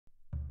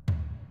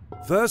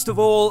First of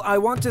all, I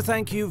want to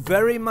thank you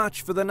very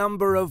much for the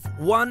number of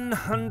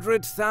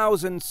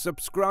 100,000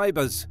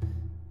 subscribers.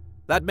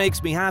 That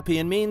makes me happy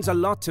and means a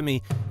lot to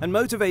me and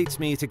motivates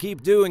me to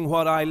keep doing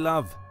what I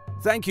love.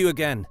 Thank you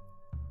again.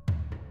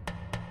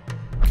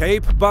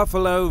 Cape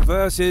buffalo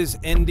versus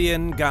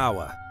Indian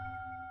gaur.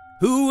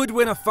 Who would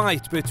win a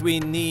fight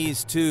between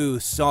these two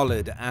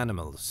solid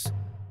animals?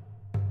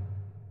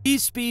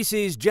 These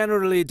species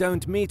generally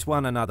don't meet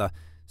one another,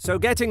 so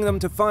getting them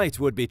to fight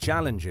would be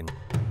challenging.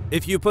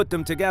 If you put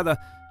them together,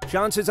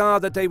 chances are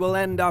that they will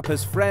end up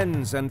as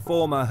friends and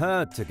form a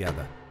herd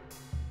together.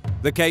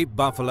 The Cape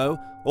buffalo,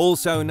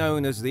 also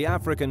known as the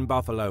African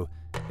buffalo,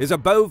 is a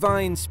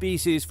bovine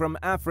species from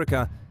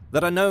Africa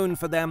that are known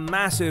for their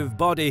massive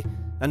body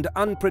and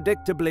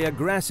unpredictably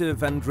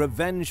aggressive and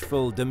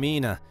revengeful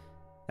demeanor,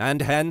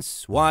 and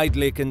hence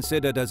widely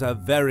considered as a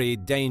very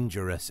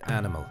dangerous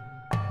animal.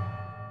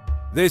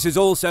 This is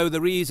also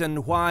the reason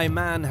why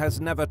man has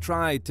never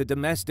tried to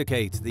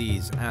domesticate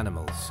these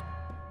animals.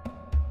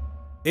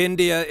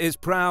 India is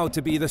proud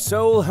to be the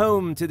sole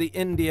home to the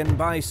Indian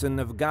bison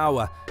of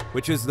Gaur,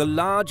 which is the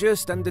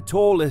largest and the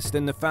tallest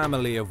in the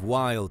family of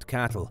wild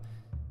cattle,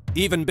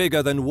 even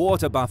bigger than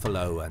water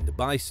buffalo and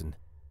bison.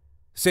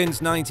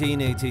 Since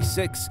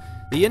 1986,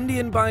 the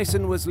Indian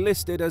bison was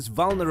listed as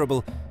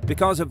vulnerable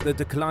because of the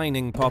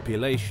declining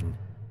population.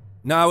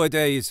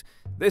 Nowadays,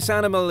 this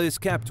animal is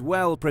kept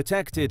well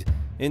protected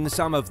in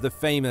some of the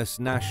famous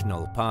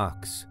national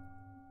parks.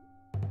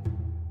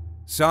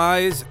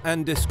 Size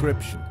and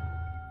description.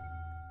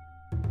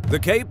 The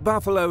Cape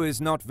buffalo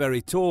is not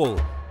very tall.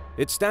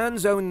 It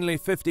stands only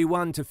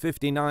 51 to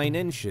 59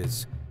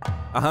 inches,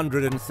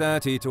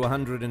 130 to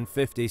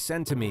 150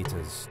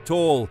 centimeters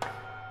tall,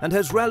 and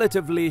has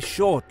relatively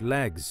short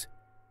legs.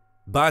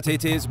 But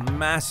it is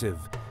massive,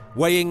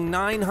 weighing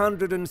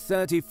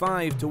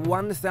 935 to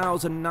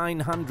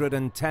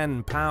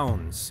 1,910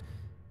 pounds,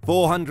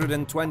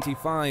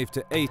 425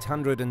 to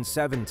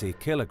 870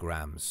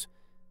 kilograms.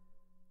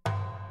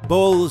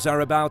 Bulls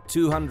are about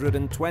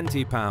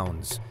 220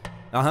 pounds,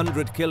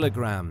 100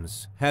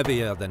 kilograms,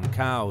 heavier than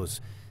cows,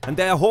 and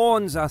their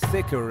horns are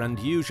thicker and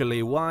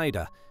usually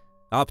wider,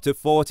 up to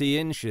 40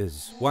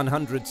 inches,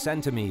 100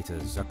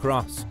 centimeters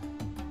across,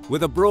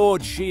 with a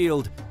broad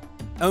shield,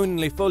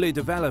 only fully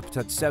developed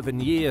at 7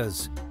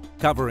 years,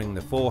 covering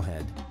the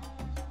forehead.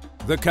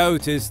 The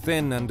coat is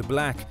thin and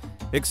black,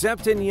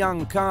 except in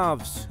young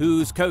calves,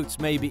 whose coats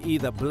may be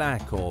either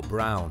black or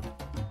brown.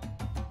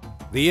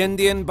 The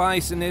Indian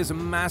bison is a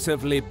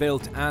massively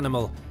built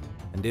animal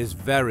and is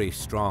very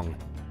strong.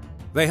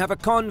 They have a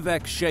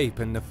convex shape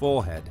in the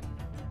forehead.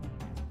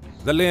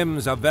 The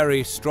limbs are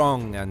very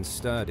strong and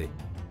sturdy.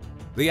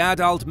 The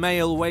adult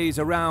male weighs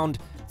around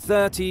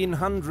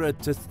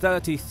 1,300 to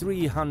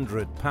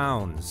 3,300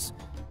 pounds,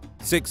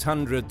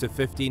 600 to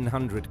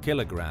 1,500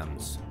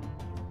 kilograms.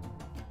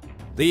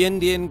 The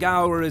Indian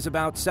gaur is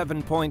about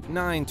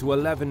 7.9 to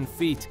 11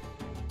 feet,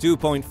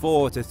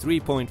 2.4 to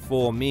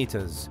 3.4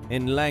 meters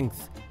in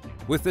length,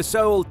 with the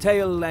sole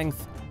tail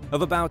length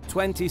of about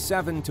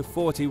 27 to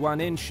 41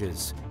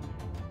 inches,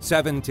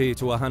 70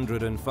 to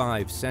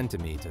 105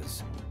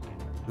 centimeters.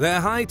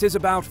 Their height is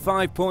about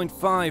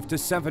 5.5 to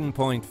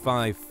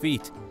 7.5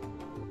 feet,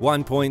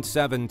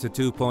 1.7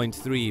 to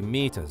 2.3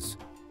 meters.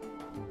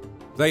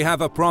 They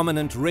have a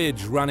prominent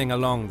ridge running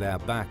along their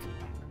back.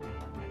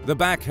 The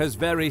back has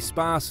very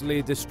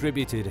sparsely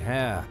distributed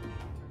hair.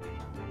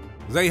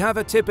 They have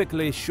a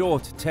typically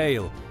short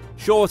tail,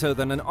 shorter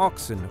than an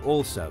oxen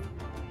also.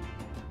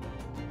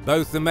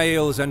 Both the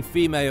males and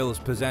females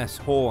possess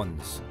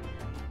horns.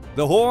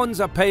 The horns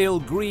are pale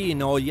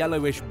green or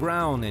yellowish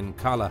brown in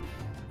color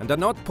and are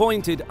not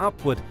pointed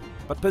upward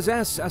but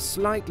possess a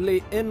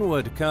slightly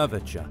inward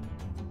curvature.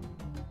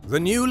 The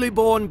newly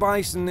born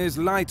bison is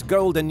light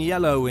golden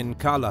yellow in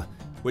color,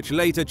 which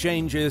later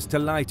changes to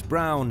light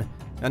brown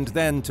and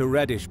then to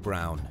reddish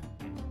brown.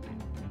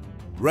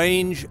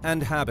 Range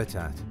and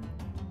habitat.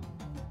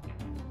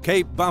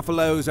 Cape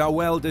buffaloes are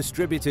well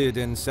distributed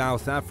in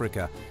South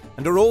Africa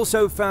and are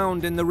also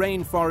found in the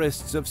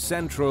rainforests of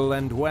Central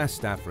and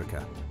West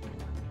Africa.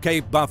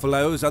 Cape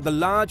buffaloes are the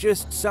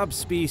largest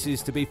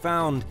subspecies to be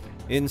found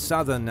in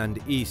Southern and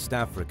East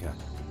Africa.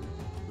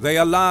 They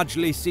are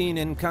largely seen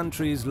in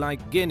countries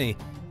like Guinea,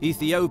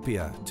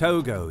 Ethiopia,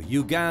 Togo,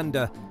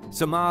 Uganda,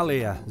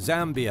 Somalia,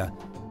 Zambia,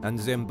 and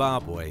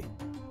Zimbabwe.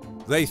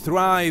 They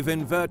thrive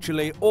in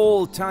virtually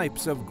all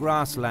types of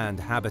grassland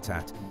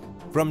habitat,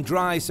 from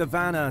dry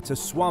savanna to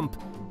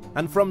swamp,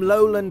 and from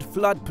lowland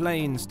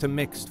floodplains to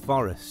mixed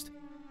forest.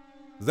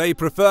 They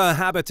prefer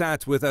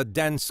habitat with a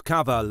dense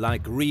cover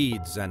like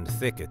reeds and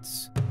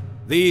thickets.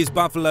 These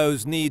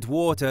buffaloes need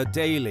water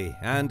daily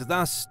and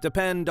thus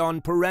depend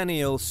on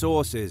perennial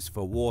sources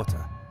for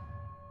water.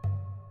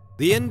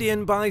 The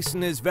Indian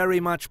bison is very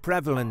much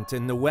prevalent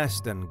in the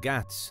Western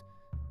Ghats.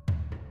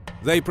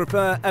 They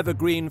prefer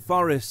evergreen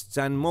forests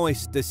and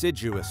moist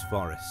deciduous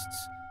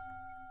forests.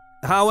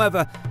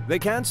 However, they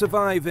can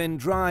survive in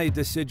dry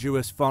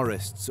deciduous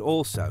forests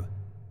also.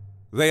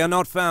 They are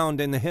not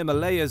found in the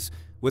Himalayas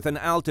with an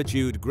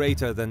altitude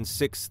greater than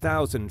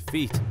 6,000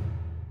 feet,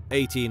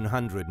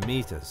 1,800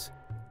 meters.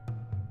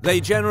 They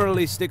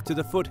generally stick to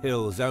the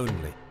foothills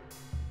only.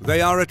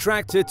 They are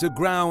attracted to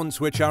grounds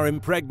which are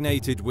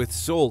impregnated with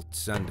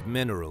salts and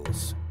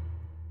minerals.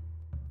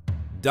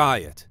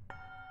 Diet.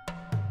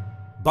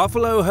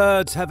 Buffalo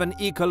herds have an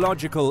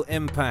ecological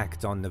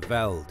impact on the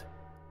veld.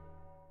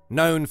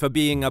 Known for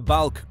being a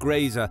bulk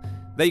grazer,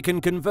 they can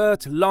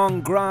convert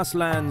long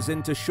grasslands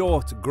into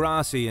short,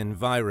 grassy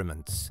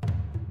environments.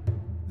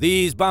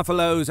 These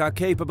buffaloes are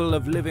capable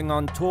of living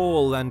on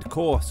tall and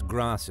coarse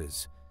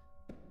grasses.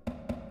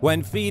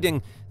 When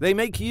feeding, they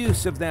make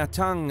use of their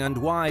tongue and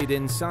wide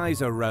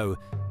incisor row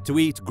to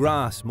eat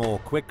grass more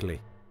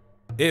quickly.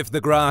 If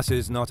the grass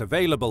is not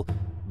available,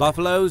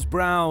 buffaloes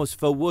browse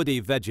for woody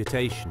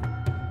vegetation.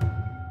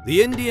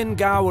 The Indian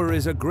gaur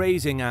is a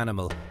grazing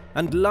animal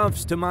and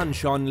loves to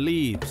munch on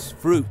leaves,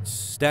 fruits,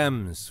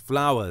 stems,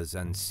 flowers,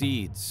 and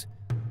seeds.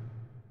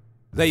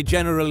 They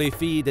generally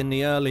feed in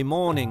the early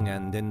morning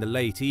and in the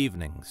late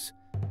evenings.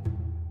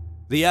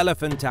 The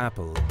elephant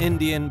apple,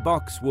 Indian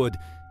boxwood,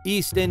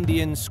 East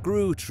Indian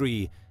screw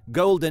tree,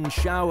 golden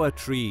shower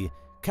tree,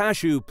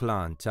 cashew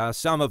plant are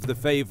some of the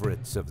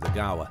favorites of the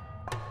gaur.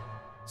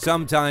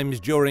 Sometimes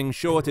during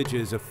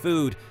shortages of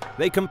food,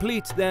 they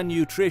complete their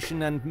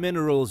nutrition and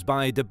minerals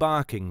by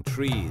debarking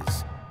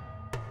trees.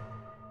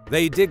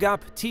 They dig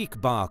up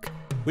teak bark,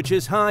 which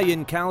is high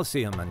in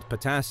calcium and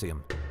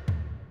potassium.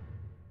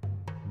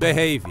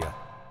 Behavior.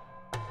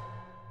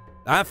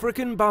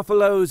 African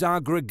buffaloes are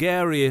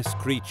gregarious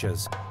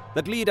creatures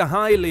that lead a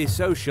highly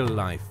social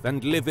life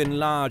and live in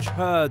large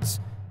herds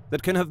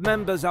that can have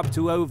members up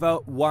to over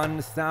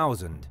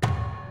 1,000.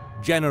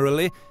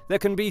 Generally, there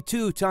can be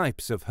two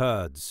types of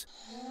herds.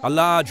 A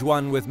large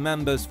one with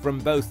members from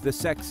both the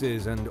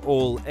sexes and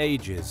all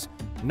ages,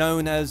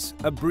 known as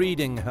a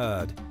breeding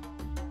herd,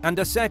 and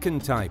a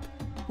second type,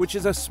 which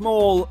is a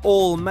small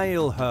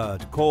all-male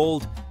herd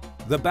called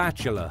the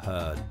bachelor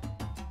herd.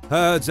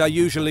 Herds are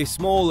usually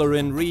smaller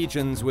in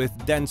regions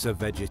with denser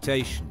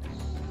vegetation.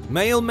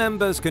 Male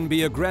members can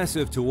be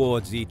aggressive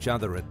towards each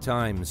other at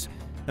times,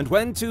 and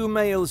when two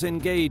males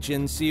engage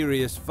in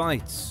serious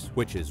fights,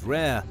 which is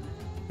rare,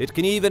 it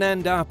can even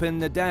end up in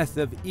the death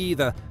of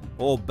either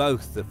or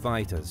both the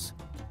fighters.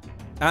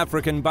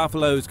 African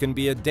buffaloes can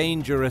be a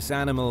dangerous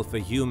animal for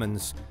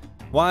humans,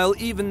 while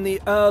even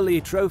the early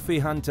trophy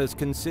hunters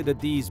considered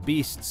these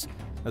beasts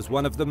as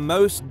one of the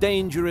most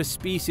dangerous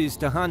species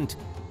to hunt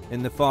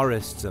in the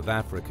forests of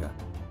Africa.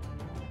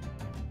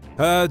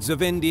 Herds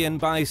of Indian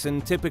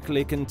bison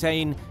typically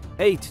contain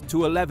 8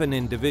 to 11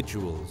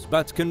 individuals,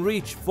 but can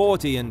reach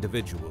 40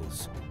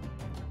 individuals.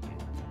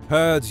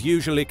 Herds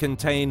usually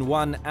contain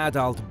one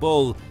adult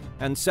bull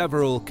and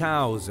several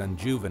cows and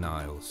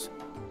juveniles.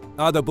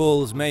 Other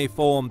bulls may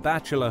form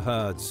bachelor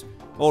herds,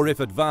 or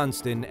if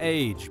advanced in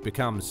age,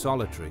 become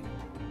solitary.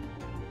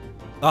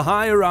 A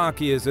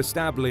hierarchy is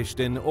established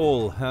in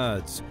all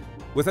herds,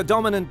 with a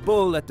dominant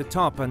bull at the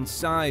top and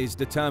size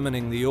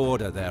determining the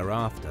order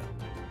thereafter.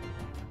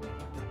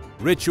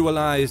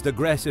 Ritualized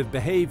aggressive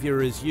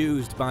behavior is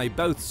used by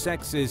both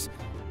sexes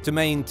to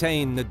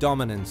maintain the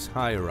dominance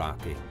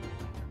hierarchy.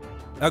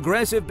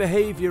 Aggressive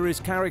behavior is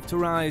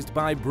characterized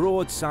by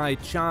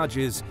broadside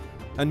charges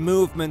and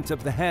movement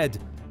of the head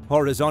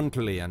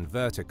horizontally and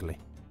vertically.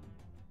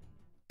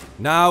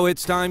 Now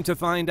it's time to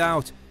find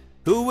out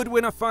who would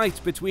win a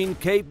fight between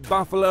Cape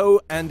Buffalo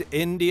and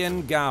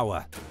Indian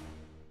gaur.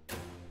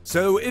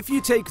 So if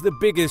you take the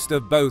biggest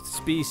of both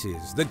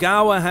species, the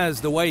gaur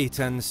has the weight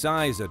and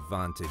size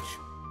advantage.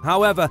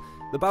 However,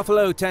 the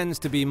buffalo tends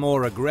to be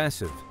more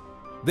aggressive.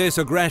 This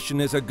aggression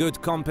is a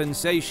good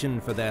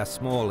compensation for their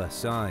smaller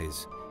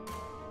size.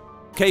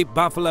 Cape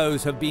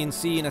buffaloes have been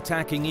seen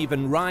attacking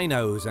even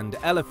rhinos and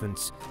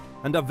elephants,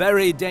 and are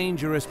very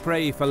dangerous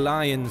prey for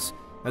lions,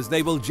 as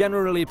they will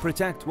generally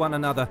protect one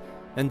another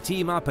and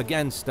team up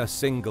against a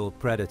single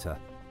predator.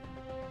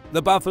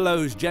 The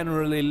buffaloes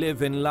generally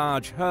live in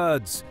large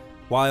herds,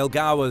 while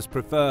gaurs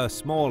prefer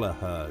smaller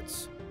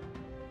herds.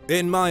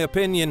 In my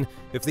opinion,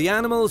 if the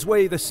animals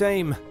weigh the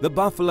same, the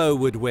buffalo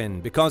would win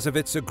because of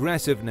its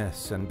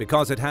aggressiveness and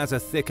because it has a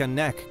thicker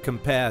neck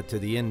compared to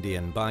the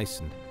Indian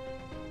bison.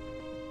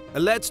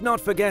 Let's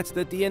not forget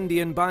that the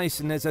Indian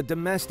bison is a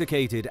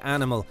domesticated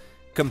animal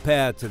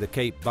compared to the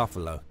Cape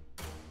buffalo.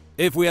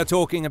 If we are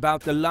talking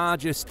about the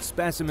largest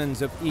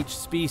specimens of each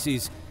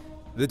species,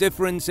 the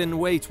difference in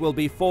weight will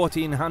be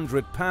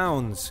 1,400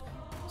 pounds,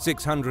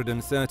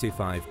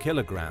 635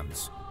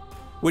 kilograms,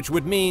 which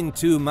would mean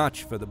too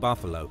much for the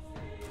buffalo.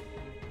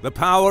 The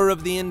power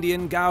of the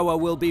Indian gaur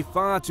will be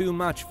far too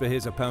much for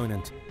his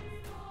opponent.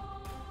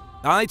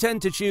 I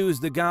tend to choose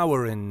the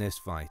gaur in this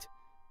fight.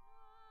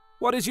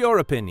 What is your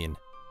opinion?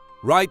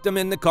 Write them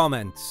in the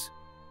comments.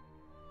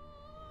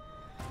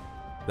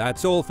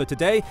 That's all for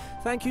today.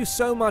 Thank you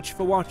so much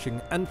for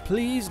watching, and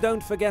please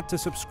don't forget to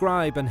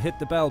subscribe and hit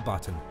the bell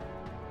button.